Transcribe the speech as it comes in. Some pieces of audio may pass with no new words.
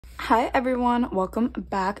Hi everyone, welcome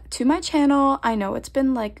back to my channel. I know it's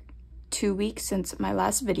been like 2 weeks since my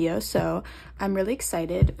last video, so I'm really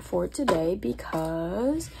excited for today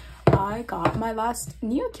because I got my last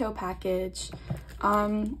Neokyo package.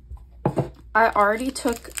 I already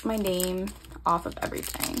took my name off of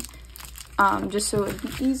everything, just so it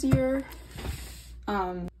would be easier.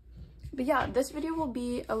 But yeah, this video will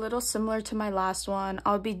be a little similar to my last one.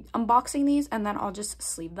 I'll be unboxing these and then I'll just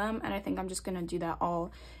sleeve them, and I think I'm just gonna do that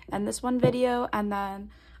all in this one video. And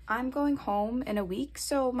then I'm going home in a week,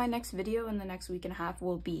 so my next video in the next week and a half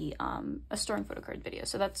will be a storing photocard video,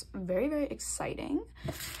 so that's very, very exciting.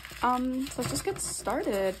 So let's just get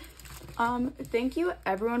started. Thank you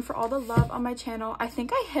everyone for all the love on my channel. I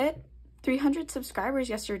think I hit 300 subscribers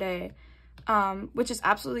yesterday, which is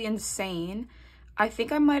absolutely insane. I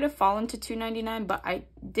think I might have fallen to 299, but I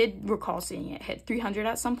did recall seeing it hit 300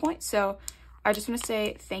 at some point. So I just want to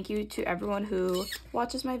say thank you to everyone who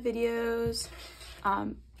watches my videos.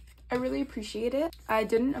 I really appreciate it. I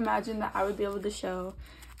didn't imagine that I would be able to show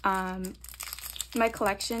my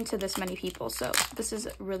collection to this many people, so this is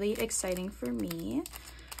really exciting for me.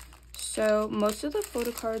 So most of the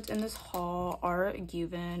photo cards in this haul are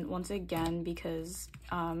given once again because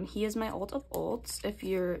he is my ult of ults if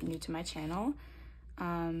you're new to my channel.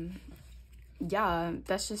 Yeah,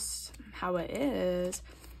 that's just how it is.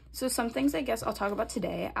 So some things I guess I'll talk about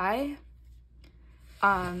today.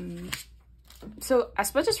 So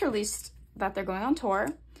aespa just released that they're going on tour.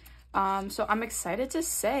 So I'm excited to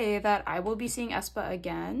say that I will be seeing aespa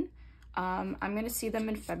again. I'm gonna see them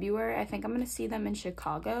in February. I think I'm gonna see them in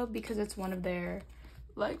Chicago because it's one of their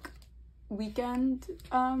like weekend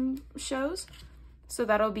shows. So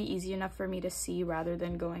that'll be easy enough for me to see rather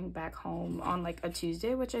than going back home on like a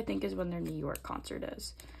Tuesday, which I think is when their New York concert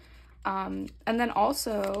is. And then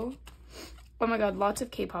also, oh my god, lots of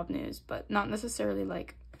K-pop news, but not necessarily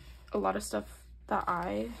like a lot of stuff that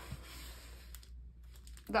I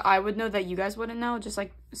would know that you guys wouldn't know, just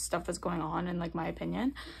like stuff that's going on in like my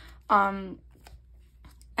opinion.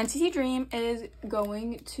 NCT Dream is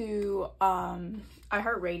going to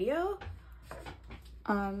iHeartRadio.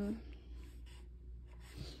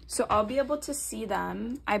 So I'll be able to see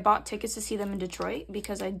them. I bought tickets to see them in Detroit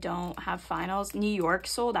because I don't have finals. New York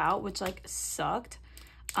sold out, which like sucked.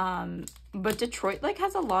 But Detroit like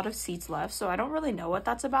has a lot of seats left, so I don't really know what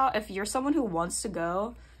that's about. If you're someone who wants to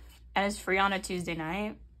go and is free on a Tuesday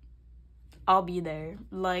night, I'll be there.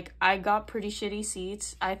 Like, I got pretty shitty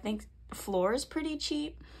seats. I think floor is pretty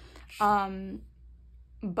cheap.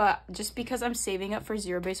 But just because I'm saving up for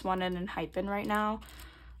zb1 and enhypen right now,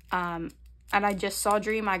 and I just saw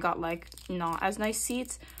Dream, I got like not as nice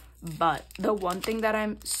seats. But the one thing that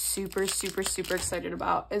I'm super excited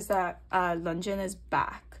about is that Lunjin is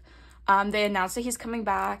back. They announced that he's coming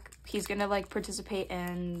back. He's gonna like participate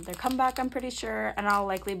in their comeback, I'm pretty sure, and I'll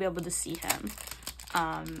likely be able to see him.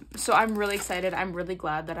 So I'm really excited. I'm really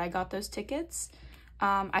glad that I got those tickets.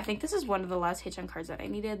 I think this is one of the last HM cards that I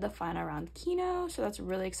needed, the final round Kino, so that's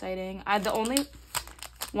really exciting. The only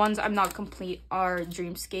ones I'm not complete are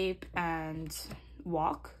Dreamscape and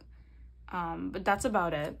Walk, but that's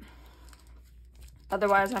about it.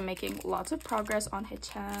 Otherwise, I'm making lots of progress on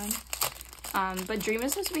HM. But Dream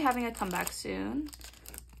is supposed to be having a comeback soon,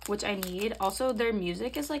 which I need. Also, their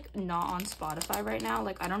music is like not on Spotify right now.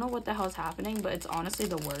 Like, I don't know what the hell is happening, but it's honestly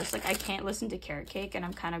the worst. Like, I can't listen to Carrot Cake, and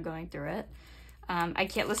I'm kind of going through it. I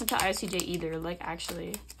can't listen to ICJ either, like,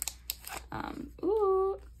 actually.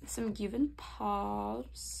 Ooh, some Given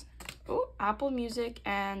Pops. Oh, Apple Music,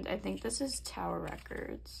 and I think this is Tower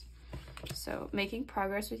Records. So, making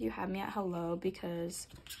progress with You Have Me at Hello because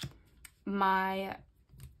my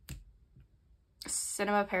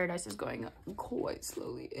Cinema Paradise is going quite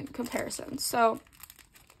slowly in comparison. So,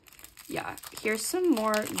 yeah, here's some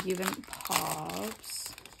more Given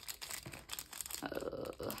Pops.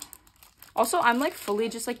 Also, I'm like fully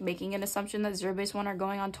just like making an assumption that zb1 are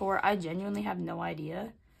going on tour. I genuinely have no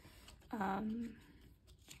idea. Can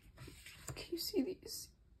you see these?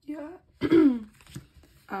 Yeah.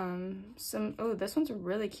 Oh, this one's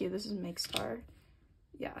really cute. This is Make Star.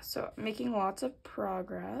 Yeah, so making lots of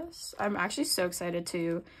progress. I'm actually so excited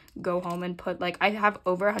to go home and put like, I have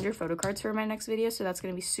over 100 photo cards for my next video, so that's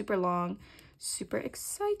gonna be super long, super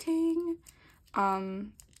exciting. The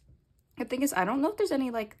thing is, I don't know if there's any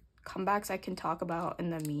like comebacks I can talk about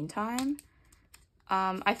in the meantime.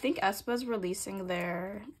 I think aespa's releasing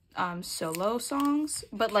their solo songs,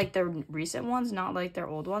 but like their recent ones, not like their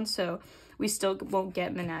old ones, so we still won't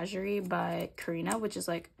get Menagerie by Karina, which is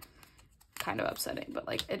like kind of upsetting, but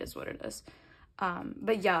like it is what it is.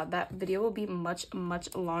 But yeah, that video will be much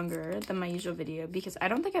longer than my usual video because I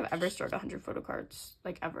don't think I've ever stored 100 photo cards,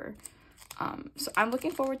 like, ever. So I'm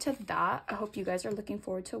looking forward to that. I hope you guys are looking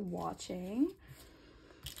forward to watching.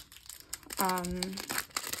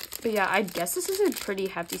 But yeah, I guess this is a pretty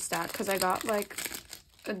hefty stack because I got like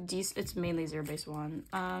a decent, it's mainly zero-base1.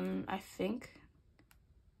 I think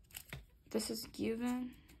this is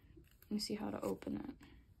given. Let me see how to open it.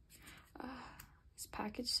 This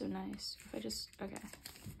package so nice. If I just, okay.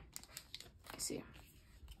 Let's see.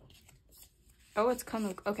 Oh, it's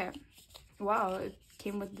Kanuk. Okay. Wow, it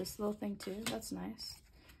came with this little thing too. That's nice.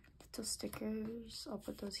 Little stickers. I'll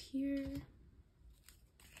put those here.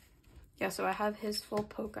 Yeah, so I have his full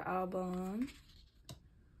polka album.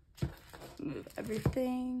 Move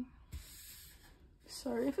everything.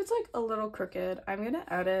 Sorry if it's like a little crooked. I'm gonna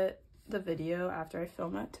edit the video after I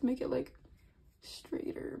film it to make it like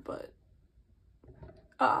straighter, but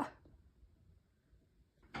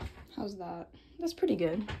how's that? That's pretty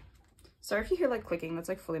good. Sorry if you hear like clicking, that's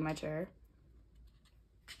like fully my chair.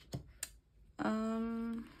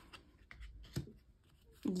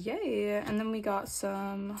 Yay, and then we got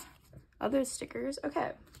some other stickers.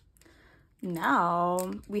 Okay,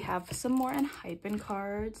 now we have some more enhypen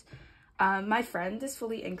cards. My friend is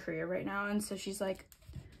fully in Korea right now, and so she's like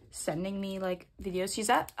sending me like videos. She's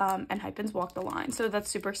at enhypen's Walk the Line, so that's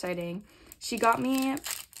super exciting. She got me,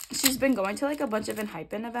 she's been going to like a bunch of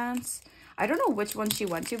enhypen events. I don't know which one she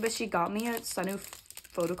went to, but she got me a Sunu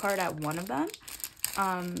photo card at one of them.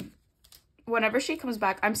 Whenever she comes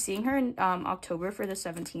back, I'm seeing her in October for the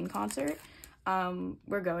 17 concert.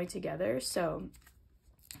 We're going together, so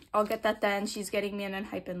I'll get that then. She's getting me an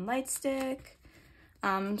enhypen light stick.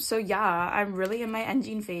 So yeah, I'm really in my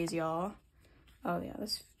engine phase, y'all. Oh yeah,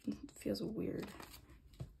 this feels weird.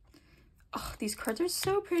 Oh, these cards are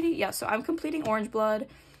so pretty. Yeah, so I'm completing Orange Blood.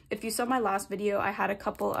 If you saw my last video, I had a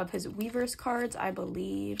couple of his Weavers cards, I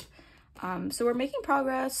believe. So we're making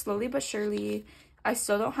progress slowly but surely. I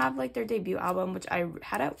still don't have like their debut album, which I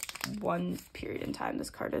had at one period in time.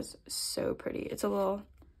 This card is so pretty. It's a little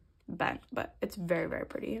bent, but it's very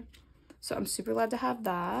pretty. So I'm super glad to have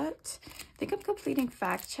that. I think I'm completing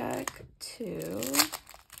Fact Check too.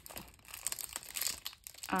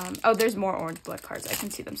 Oh, there's more Orange Blood cards. I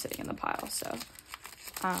can see them sitting in the pile. So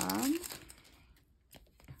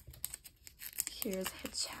here's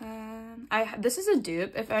Hitchan. This is a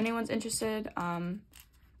dupe if anyone's interested.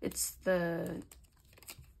 It's the,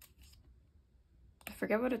 I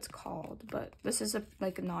forget what it's called, but this is a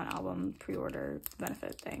like a non-album pre-order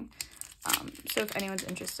benefit thing. So if anyone's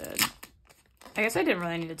interested, I guess I didn't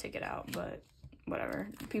really need to take it out, but whatever.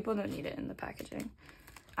 People don't need it in the packaging.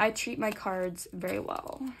 I treat my cards very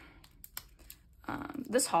well.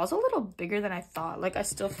 This haul's a little bigger than I thought. Like, I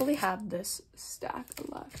still fully have this stack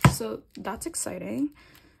left, so that's exciting.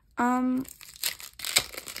 Yeah,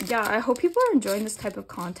 I hope people are enjoying this type of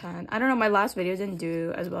content. I don't know, my last video didn't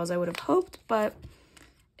do as well as I would have hoped, but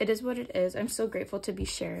it is what it is. I'm so grateful to be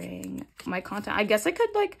sharing my content. I guess I could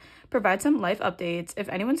like provide some life updates if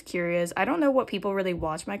anyone's curious. I don't know what people really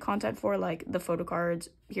watch my content for, like the photo cards,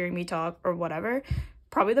 hearing me talk, or whatever.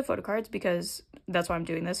 Probably the photo cards, because that's why I'm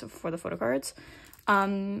doing this, for the photo cards.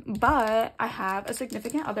 But I have a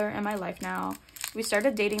significant other in my life now. We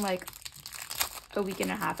started dating like a week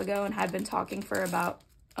and a half ago and had been talking for about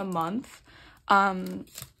a month.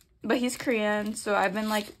 But he's Korean, so I've been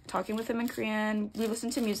like talking with him in Korean. We listen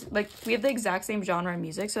to music, like we have the exact same genre of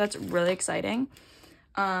music, so that's really exciting.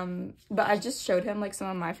 But I just showed him like some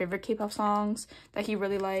of my favorite K-pop songs that he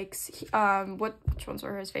really likes. Which ones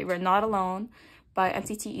were his favorite? Not Alone by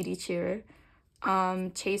NCT EDCheer,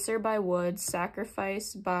 Chaser by Woods,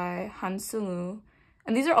 Sacrifice by Hansulu.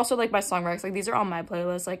 And these are also like my song recs. Like these are on my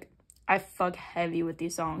playlist. Like I fuck heavy with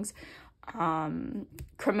these songs.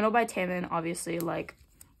 Criminal by Taemin, obviously. Like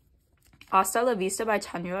Hasta La Vista by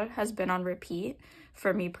Chanyeol has been on repeat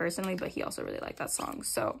for me personally, but he also really liked that song.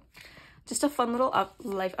 So just a fun little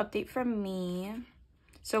life update from me.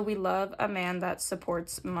 So we love a man that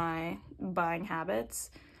supports my buying habits.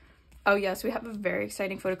 Oh yes, we have a very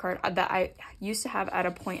exciting photo card that I used to have at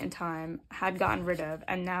a point in time, had gotten rid of,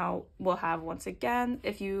 and now we'll have once again.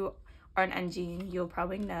 If you are an NG, you'll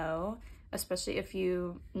probably know, especially if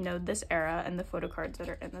you know this era and the photo cards that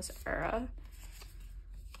are in this era.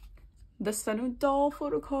 The Sunu doll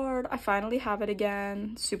photo card, I finally have it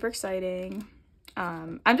again. Super exciting.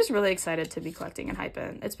 I'm just really excited to be collecting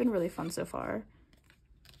enhypen. It's been really fun so far.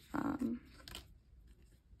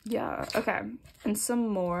 Yeah, okay, and some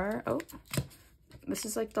more. Oh, this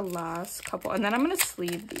is like the last couple, and then I'm gonna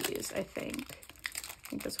sleeve these. I think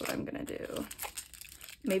that's what I'm gonna do.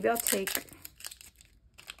 Maybe I'll take,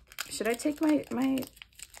 should I take my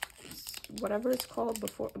whatever it's called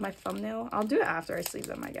before my thumbnail? I'll do it after I sleeve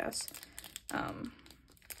them, I guess.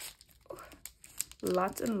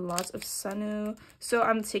 Lots and lots of Sunu. So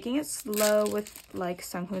I'm taking it slow with like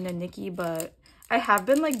Sunghoon and Nikki, but I have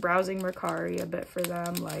been like browsing Mercari a bit for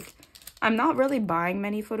them. Like, I'm not really buying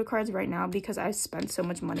many photocards right now because I spent so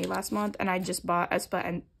much money last month, and I just bought aespa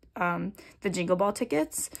and the Jingle Ball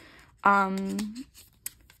tickets.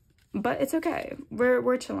 But it's okay.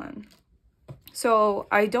 We're chilling. So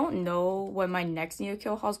I don't know when my next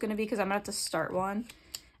Neokill haul is gonna be because I'm gonna have to start one,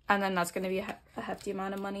 and then that's gonna be a hefty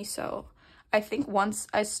amount of money. So I think once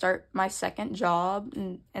I start my second job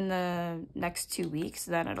in the next 2 weeks,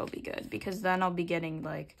 then it'll be good, because then I'll be getting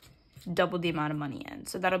like double the amount of money in.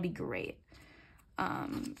 So that'll be great.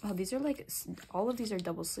 Oh, these are like, all of these are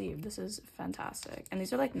double sleeved. This is fantastic. And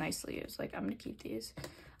these are like nice sleeves. Like, I'm gonna keep these.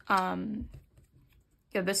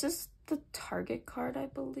 Yeah, this is the Target card, I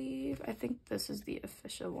believe. I think this is the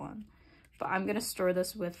official one. But I'm gonna store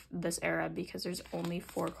this with this era because there's only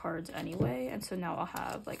 4 cards anyway, and so now I'll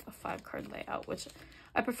have like a 5-card layout, which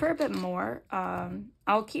I prefer a bit more.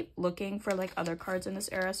 I'll keep looking for like other cards in this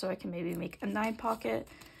era so I can maybe make a 9 pocket,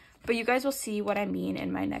 but you guys will see what I mean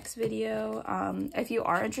in my next video. If you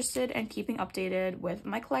are interested in keeping updated with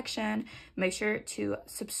my collection, make sure to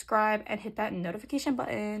subscribe and hit that notification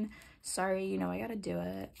button. Sorry, you know I gotta do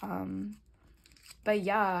it. But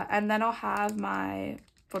yeah, and then I'll have my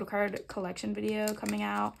photocard collection video coming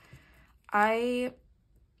out.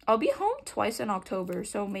 I'll be home twice in October,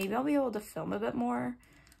 so maybe I'll be able to film a bit more.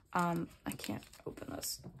 I can't open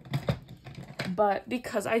this, but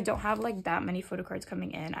because I don't have like that many photocards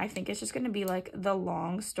coming in, I think it's just gonna be like the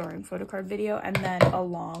long storing photocard video and then a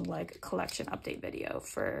long like collection update video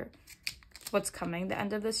for what's coming the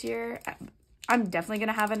end of this year. I'm definitely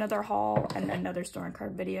gonna have another haul and another storing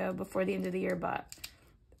card video before the end of the year, but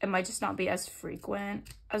it might just not be as frequent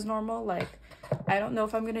as normal. Like, I don't know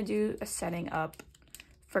if I'm gonna do a setting up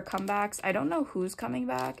for comebacks. I don't know who's coming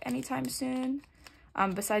back anytime soon,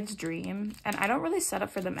 besides Dream. And I don't really set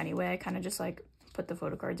up for them anyway. I kind of just like put the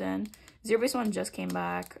photo cards in. zb1 just came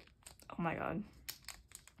back. Oh my god.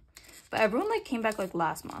 But everyone like came back like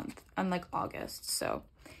last month and like August. So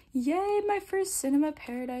yay, my first Cinema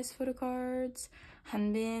Paradise photo cards.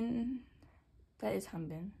 Hanbin. That is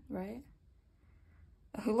Hanbin, right?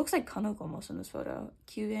 Who looks like Kanok almost in this photo.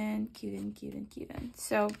 Kyuden.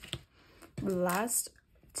 So, last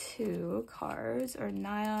 2 cards are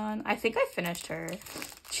Nyan. I think I finished her.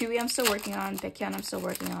 Chewy I'm still working on. Baekhyun I'm still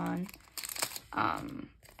working on.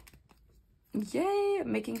 Yay!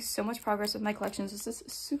 Making so much progress with my collections. This is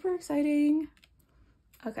super exciting.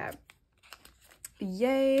 Okay.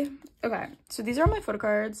 Yay. Okay, so these are all my photo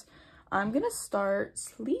cards. I'm gonna start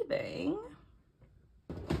sleeving.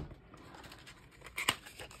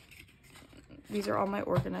 These are all my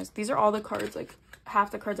organized. These are all the cards, like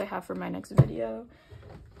half the cards I have for my next video.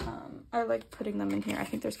 I like putting them in here. I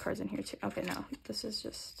think there's cards in here too. Okay, no, this is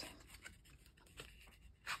just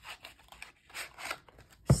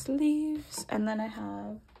sleeves. And then I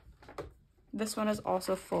have, this one is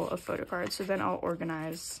also full of photo cards. So then I'll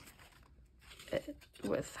organize it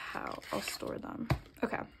with how I'll store them.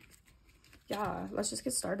 Okay. Yeah, let's just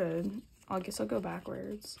get started. I guess I'll go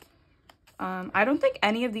backwards. I don't think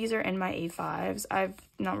any of these are in my A5s. I've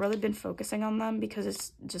not really been focusing on them because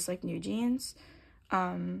it's just like New Jeans.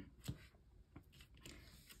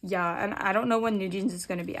 Yeah, and I don't know when New Jeans is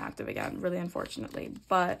going to be active again, really unfortunately.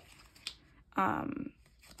 But I'm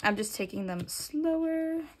just taking them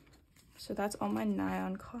slower. So that's all my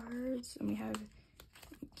Nyan cards. And we have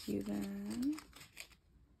Cuban.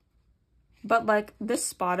 But like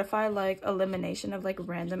this Spotify like elimination of like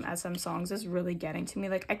random SM songs is really getting to me.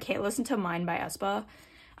 Like, I can't listen to Mine by aespa.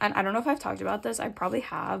 And I don't know if I've talked about this. I probably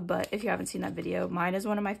have, but if you haven't seen that video, Mine is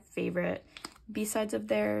one of my favorite B-sides of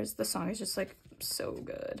theirs. The song is just like so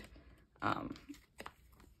good.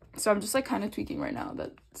 So I'm just like kind of tweaking right now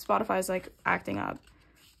that Spotify is like acting up.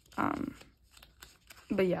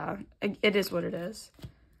 But yeah, it is what it is.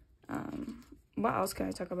 What else can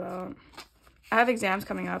I talk about? I have exams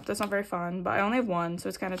coming up. That's not very fun, but I only have one, so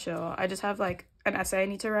it's kind of chill. I just have like an essay I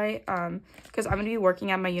need to write because I'm going to be working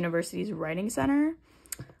at my university's writing center.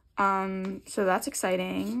 So that's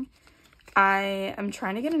exciting. I am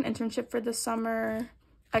trying to get an internship for this summer.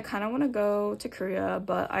 I kind of want to go to Korea,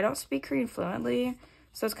 but I don't speak Korean fluently,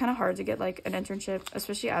 so it's kind of hard to get like an internship,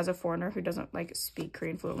 especially as a foreigner who doesn't like speak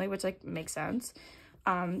Korean fluently, which like makes sense.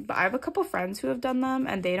 But I have a couple friends who have done them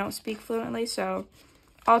and they don't speak fluently, so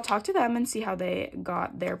I'll talk to them and see how they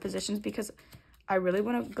got their positions, because I really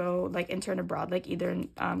want to go like intern abroad, like either in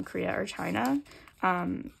Korea or China,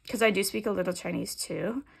 because I do speak a little Chinese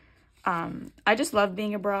too. I just love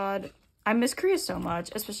being abroad. I miss Korea so much,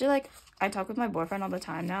 especially like I talk with my boyfriend all the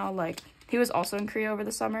time now. Like he was also in Korea over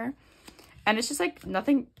the summer, and it's just like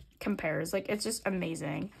nothing compares. Like it's just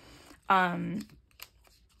amazing. And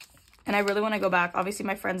I really want to go back. Obviously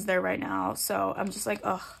my friend's there right now, so I'm just like,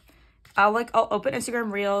 ugh. I'll open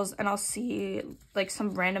Instagram Reels and I'll see like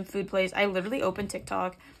some random food place. I literally opened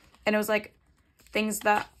TikTok and it was like things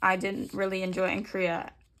that I didn't really enjoy in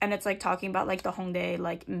Korea, and it's like talking about like the Hongdae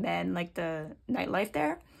like men, like the nightlife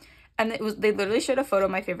there, and they literally showed a photo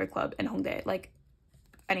of my favorite club in Hongdae. Like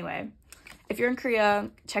anyway, if you're in Korea,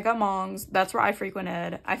 check out Mong's. That's where I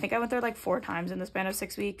frequented. I think I went there like 4 times in the span of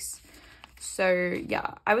 6 weeks. So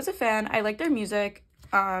yeah, I was a fan. I like their music.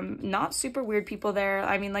 Not super weird people there.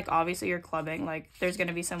 I mean, like obviously you're clubbing, like there's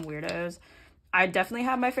gonna be some weirdos. I definitely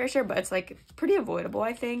have my fair share, but it's like pretty avoidable,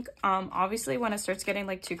 I think. Obviously when it starts getting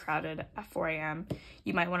like too crowded at 4 a.m,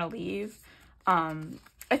 you might want to leave.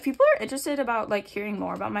 If people are interested about like hearing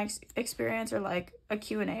more about my experience, or like a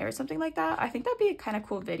Q&A or something like that, I think that'd be a kind of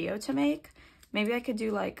cool video to make. Maybe I could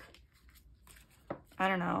do like, I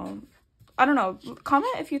don't know,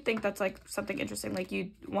 comment if you think that's like something interesting, like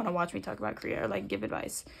you want to watch me talk about Korea or like give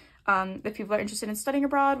advice. If people are interested in studying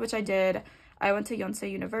abroad, which I did, I went to Yonsei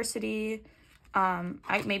University.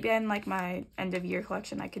 Maybe in like my end of year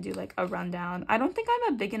collection I could do like a rundown. I don't think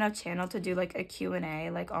I'm a big enough channel to do like a Q&A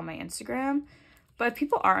like on my Instagram, but if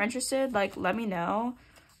people are interested, like let me know.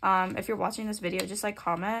 If you're watching this video, just like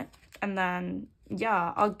comment, and then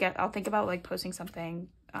yeah, I'll think about like posting something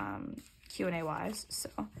Q&A wise. So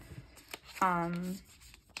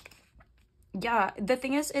yeah, the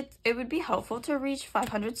thing is, it would be helpful to reach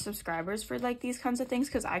 500 subscribers for like these kinds of things,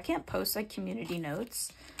 because I can't post like community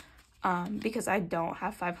notes because I don't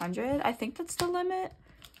have 500. I think that's the limit.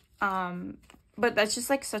 But that's just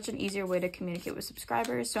like such an easier way to communicate with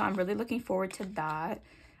subscribers, so I'm really looking forward to that.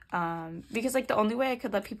 Because like the only way I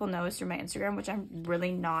could let people know is through my Instagram, which I'm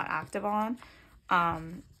really not active on.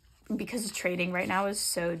 Because trading right now is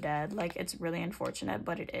so dead. Like it's really unfortunate,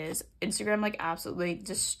 but it is. Instagram like absolutely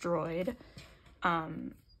destroyed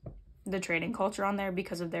the trading culture on there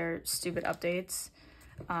because of their stupid updates.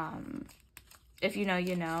 If you know,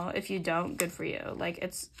 you know. If you don't, good for you. Like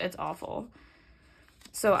it's awful.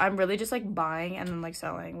 So I'm really just like buying and then like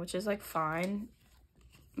selling, which is like fine,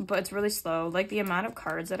 but it's really slow. Like the amount of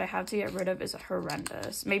cards that I have to get rid of is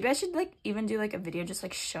horrendous. Maybe I should like even do like a video just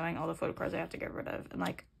like showing all the photo cards I have to get rid of, and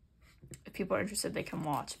like if people are interested they can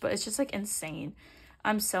watch. But it's just like insane.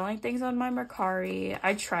 I'm selling things on my Mercari.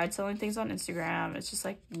 I tried selling things on Instagram. It's just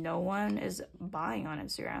like no one is buying on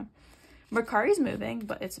Instagram. Mercari's moving,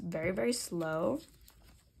 but it's very, very slow.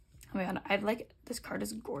 Oh my god, I like this card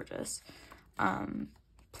is gorgeous.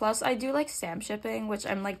 Plus I do like stamp shipping, which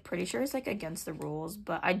I'm like pretty sure is like against the rules,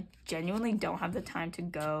 but I genuinely don't have the time to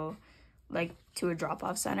go like to a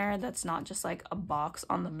drop-off center that's not just like a box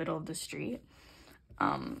on the middle of the street.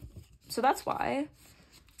 So that's why.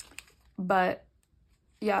 But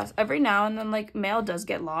yes, every now and then like mail does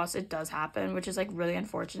get lost. It does happen, which is like really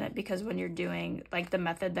unfortunate, because when you're doing like the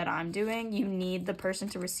method that I'm doing, you need the person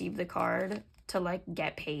to receive the card to like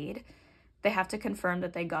get paid. They have to confirm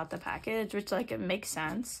that they got the package, which like it makes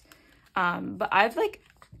sense. But I've like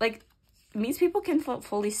means people can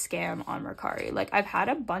fully scam on Mercari. Like I've had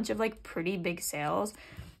a bunch of like pretty big sales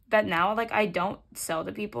that now like I don't sell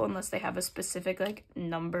to people unless they have a specific like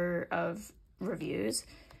number of reviews,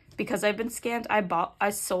 because I've been scammed. I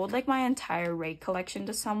sold like my entire rake collection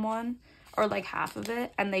to someone, or like half of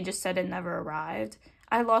it, and they just said it never arrived.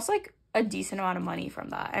 I lost like a decent amount of money from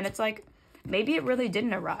that, and it's like maybe it really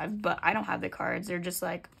didn't arrive, but I don't have the cards. They're just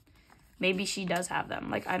like, maybe she does have them.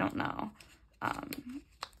 Like, I don't know.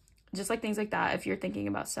 Just like things like that. If you're thinking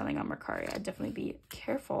about selling on Mercari, I'd definitely be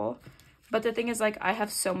careful. But the thing is, like, I have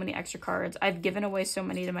so many extra cards. I've given away so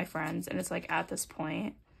many to my friends, and it's like at this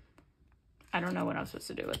point, I don't know what I'm supposed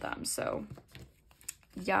to do with them. So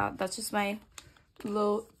yeah, that's just my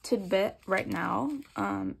little tidbit right now.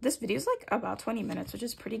 This video is like about 20 minutes, which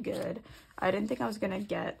is pretty good. I didn't think I was gonna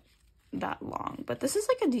get that long, but this is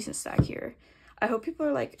like a decent stack here. I hope people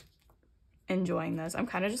are like enjoying this. I'm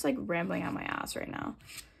kind of just like rambling out my ass right now.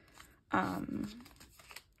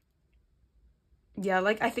 Yeah,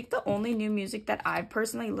 like I think the only new music that I've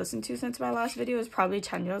personally listened to since my last video is probably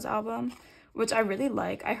Chanyeol's album, which I really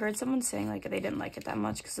like. I heard someone saying like they didn't like it that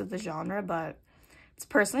much because of the genre, but it's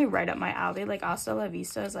personally right up my alley. Like Hasta La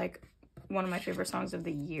Vista is like one of my favorite songs of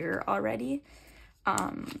the year already.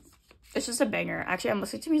 It's just a banger. Actually, I'm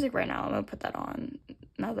listening to music right now. I'm gonna put that on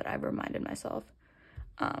now that I've reminded myself.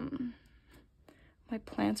 My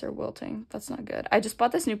plants are wilting. That's not good. I just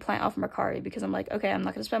bought this new plant off Mercari because I'm like, okay, I'm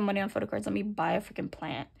not gonna spend money on photo cards. Let me buy a freaking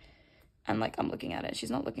plant. And like I'm looking at it,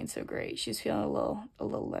 she's not looking so great. She's feeling a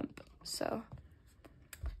little limp. So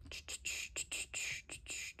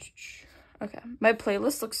okay, my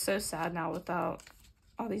playlist looks so sad now without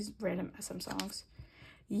all these random SM songs.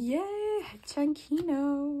 Yay,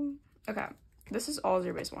 Chankino. Okay, this is all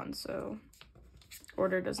zero base one, so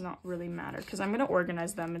order does not really matter because I'm gonna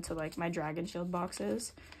organize them into like my Dragon Shield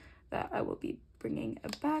boxes that I will be bringing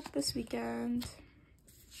back this weekend.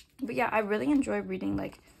 But yeah, I really enjoy reading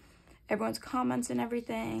like everyone's comments and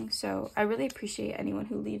everything, so I really appreciate anyone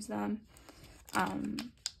who leaves them.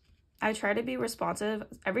 I try to be responsive.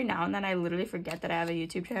 Every now and then I literally forget that I have a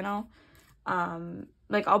YouTube channel.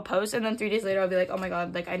 Like I'll post and then 3 days later I'll be like, oh my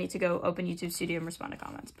god, like I need to go open YouTube Studio and respond to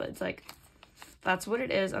comments. But it's like, that's what it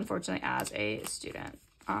is, unfortunately, as a student.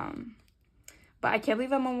 But I can't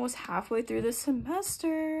believe I'm almost halfway through this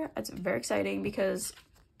semester. It's very exciting because,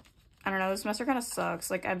 I don't know, the semester kind of sucks.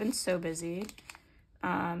 Like, I've been so busy.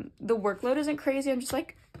 The workload isn't crazy. I'm just,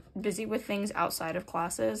 like, busy with things outside of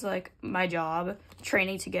classes. Like, my job,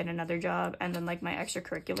 training to get another job, and then, like, my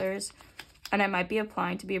extracurriculars. And I might be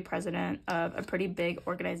applying to be a president of a pretty big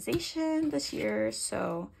organization this year.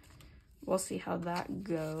 So, we'll see how that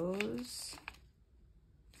goes.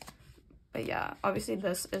 But yeah, obviously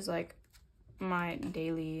this is like my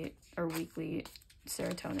daily or weekly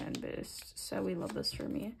serotonin boost. So we love this for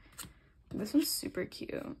me. This one's super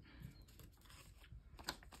cute.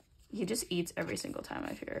 He just eats every single time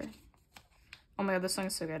I hear. Oh my god, this song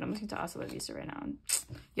is so good. I'm listening to Hasta La Vista right now.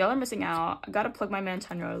 Y'all are missing out. I gotta plug my man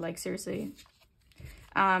Tenro, like seriously.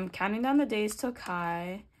 Counting down the days till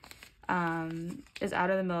Kai is out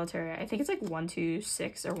of the military. I think it's like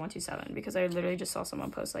 126 or 127 because I literally just saw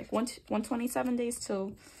someone post like 127 days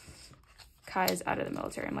till Kai is out of the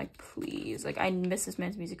military. I'm like, please, like I miss this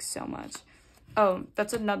man's music so much. Oh,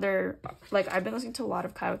 that's another, like I've been listening to a lot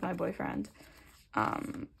of Kai with my boyfriend,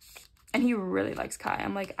 and he really likes Kai.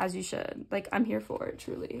 I'm like, as you should. Like I'm here for it,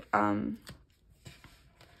 truly.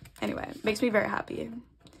 Anyway, makes me very happy.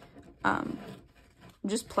 I'm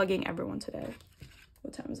just plugging everyone today.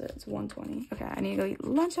 What time is it? It's 1:20. Okay, I need to go eat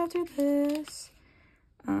lunch after this.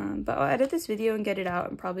 But I'll edit this video and get it out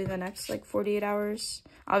in probably the next like 48 hours.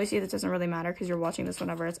 Obviously, this doesn't really matter because you're watching this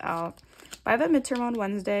whenever it's out. But I have a midterm on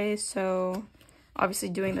Wednesday, so obviously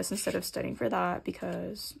doing this instead of studying for that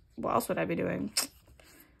because what else would I be doing?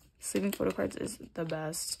 Sleeving photocards is the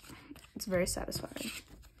best. It's very satisfying.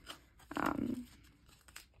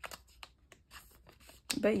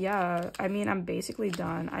 But yeah, I mean, I'm basically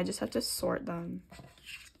done. I just have to sort them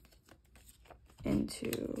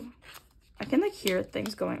into, I can like hear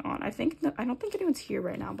things going on. I don't think anyone's here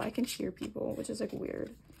right now, but I can hear people, which is like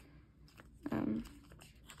weird.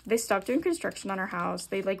 They stopped doing construction on our house.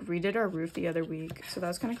 They like redid our roof the other week, so that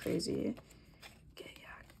was kind of crazy.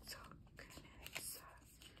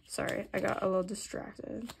 Sorry, I got a little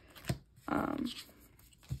distracted.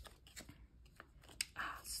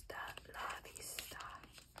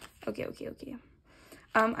 Okay.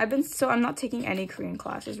 I'm not taking any Korean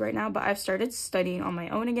classes right now, but I've started studying on my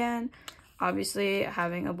own again. Obviously,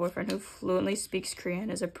 having a boyfriend who fluently speaks Korean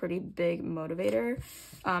is a pretty big motivator,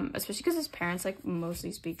 especially because his parents like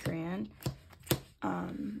mostly speak Korean.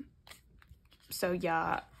 So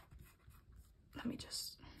yeah,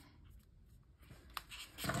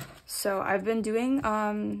 so I've been doing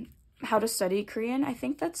how to study Korean. I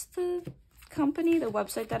think that's the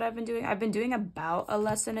website that I've been doing about a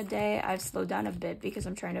lesson a day. I've slowed down a bit because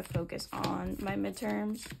I'm trying to focus on my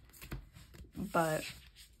midterms, but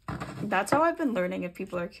that's how I've been learning. If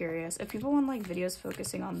people are curious, if people want like videos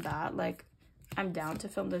focusing on that, like I'm down to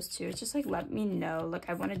film those too. It's just like, let me know. Like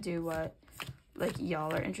I want to do what like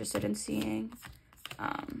y'all are interested in seeing.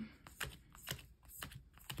 Oh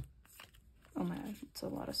my god, it's a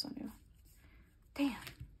lot of Sunyu. Damn.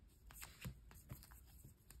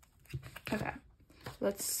 Okay,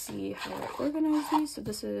 let's see how I organize these. So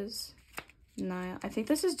this is 9. I think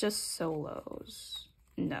this is just solos.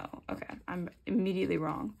 No, okay, I'm immediately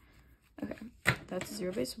wrong. Okay, that's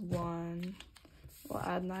 0 base 1. We'll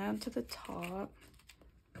add Nyan to the top.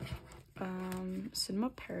 Cinema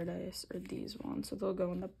Paradise are these ones, so they'll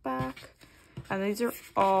go in the back. And these are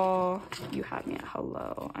all You Had Me at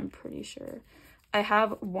Hello, I'm pretty sure. I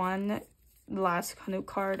have one last Hanuk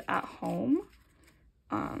card at home.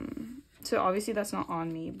 So obviously that's not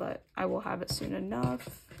on me, but I will have it soon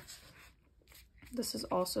enough. This is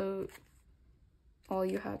also All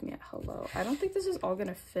You Had Me at Hello. I don't think this is all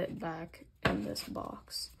gonna fit back in this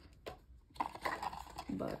box,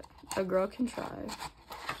 but a girl can try.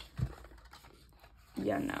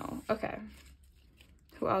 Yeah, no. Okay.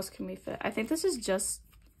 Who else can we fit? I think this is just...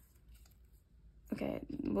 Okay,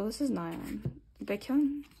 well, this is Nyan.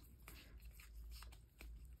 Baekhyun?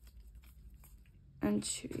 and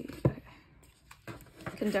Chewy. Okay.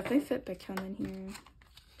 Can definitely fit Beckham in here.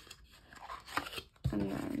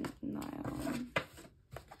 And then Niall.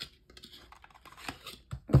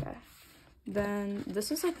 Okay. Then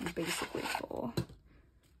this is like basically full.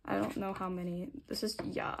 I don't know how many. This is,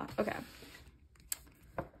 yeah. Okay.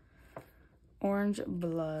 Orange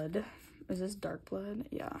Blood. Is this dark blood?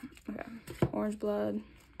 Yeah. Okay. Orange Blood.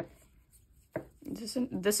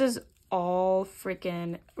 This is all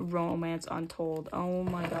freaking Romance Untold. Oh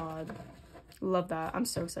my god. Love that. I'm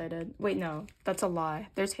so excited. Wait, no. That's a lie.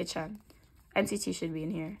 There's Hitchan. NCT should be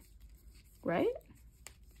in here. Right?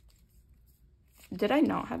 Did I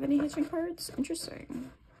not have any Hitchan cards?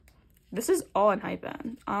 Interesting. This is all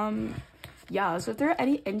enhypen. Yeah, so if there are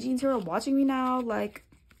any NGs who are watching me now, like,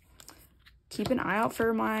 keep an eye out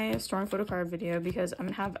for my Storm photocard video because I'm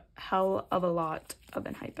gonna have hell of a lot of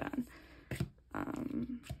enhypen.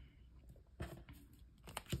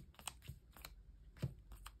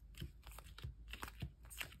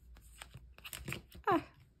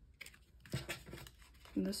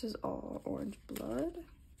 And this is all Orange Blood.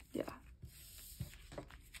 Yeah.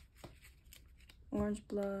 Orange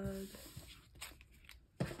Blood.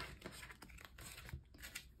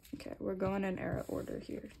 Okay, we're going in era order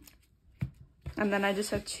here. And then I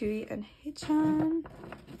just have Chewy and Hitchan.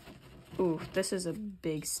 Ooh, this is a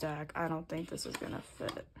big stack. I don't think this is gonna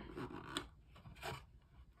fit.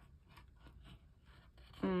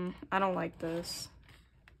 I don't like this.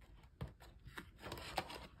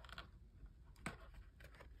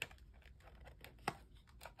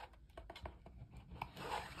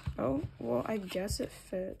 Oh, well, I guess it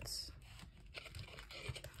fits.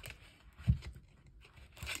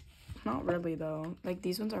 Not really, though. Like,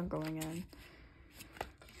 these ones aren't going in.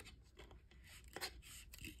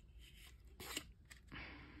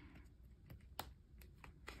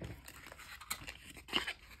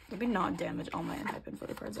 Maybe not damage all my enhypen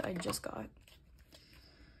photo cards that I just got.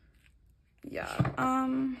 Yeah,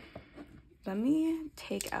 let me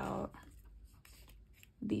take out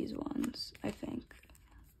these ones, I think.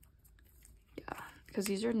 Yeah, because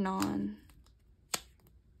these are non-album.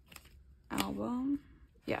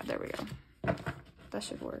 Yeah, there we go. That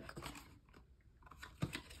should work.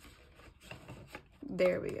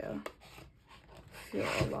 There we go. Feel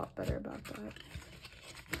a lot better about that.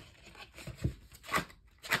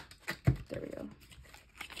 There we go.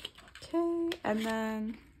 Okay, and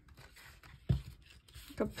then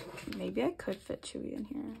maybe I could fit Chewy in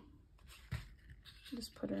here.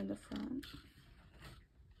 Just put her in the front.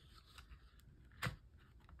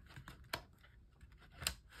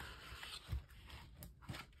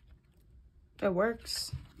 It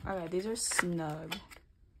works. Alright, these are snug.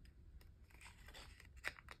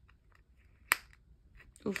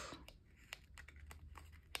 Oof.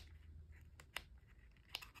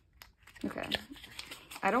 Okay.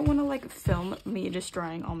 I don't want to like film me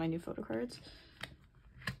destroying all my new photo cards.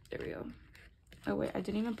 There we go. Oh wait, I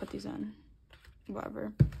didn't even put these in.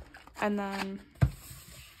 Whatever. And then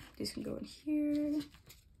these can go in here.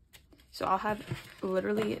 So I'll have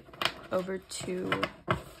literally over 2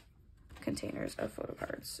 containers of photo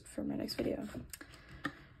cards for my next video.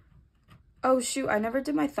 Oh shoot, I never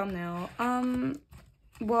did my thumbnail.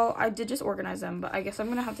 Well, I did just organize them, but I guess I'm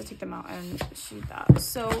gonna have to take them out and shoot that.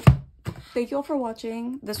 So thank you all for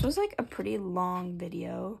watching. This was like a pretty long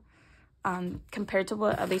video compared to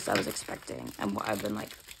what at least I was expecting and what I've been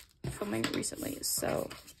like filming recently.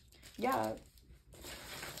 So yeah,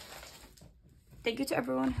 thank you to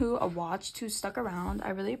everyone who watched, who stuck around. I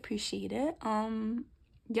really appreciate it.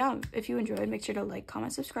 Yeah, if you enjoyed, make sure to like,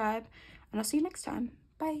 comment, subscribe, and I'll see you next time.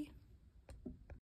 Bye.